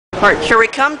Alright, here we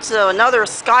come to another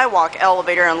Skywalk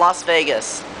elevator in Las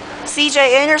Vegas.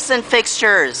 C.J. Anderson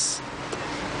fixtures.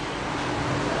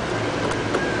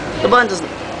 The button doesn't...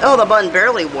 Oh, the button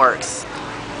barely works.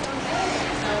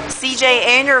 C.J.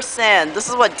 Anderson. This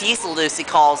is what Diesel Lucy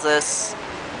calls this.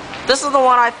 This is the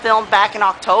one I filmed back in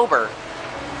October.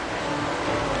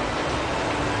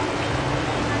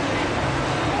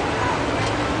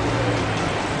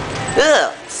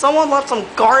 Ugh, someone left some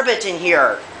garbage in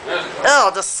here.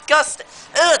 Ugh, disgusting.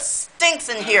 Ugh, it stinks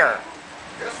in here.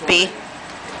 B.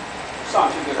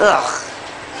 Ugh.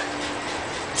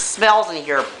 Smells in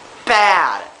here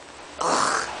bad.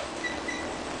 Ugh.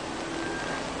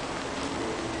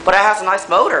 But it has a nice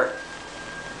motor.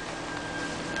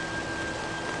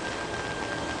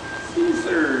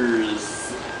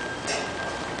 Scissors.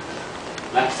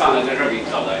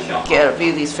 Get a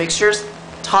view of these fixtures.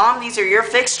 Tom, these are your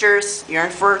fixtures. You're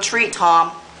in for a treat,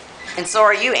 Tom. And so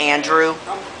are you, Andrew.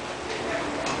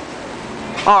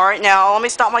 Alright, now let me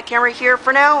stop my camera here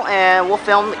for now, and we'll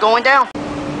film it going down.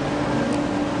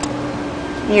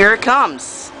 Here it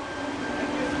comes.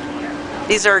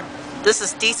 This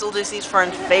is Diesel Lucy's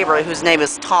friend favorite, whose name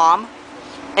is Tom.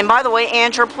 And by the way,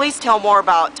 Andrew, please tell more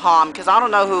about Tom, because I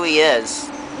don't know who he is.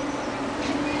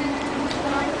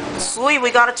 Sweet, we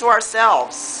got it to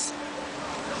ourselves.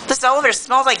 This elevator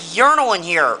smells like urinal in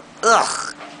here.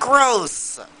 Ugh, gross.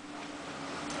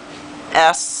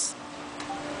 S.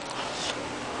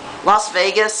 Las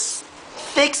Vegas,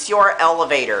 fix your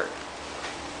elevator.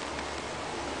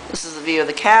 This is the view of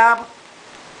the cab.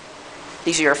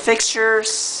 These are your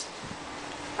fixtures.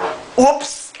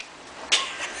 Whoops.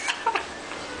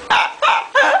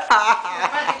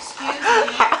 Excuse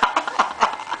me.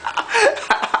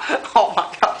 Oh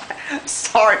my god.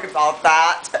 Sorry about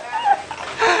that.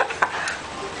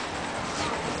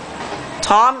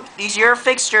 Tom, these are your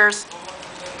fixtures.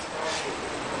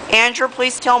 Andrew,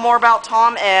 please tell more about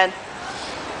Tom, and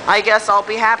I guess I'll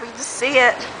be happy to see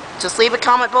it. Just leave a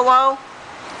comment below.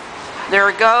 There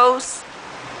it goes.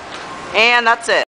 And that's it.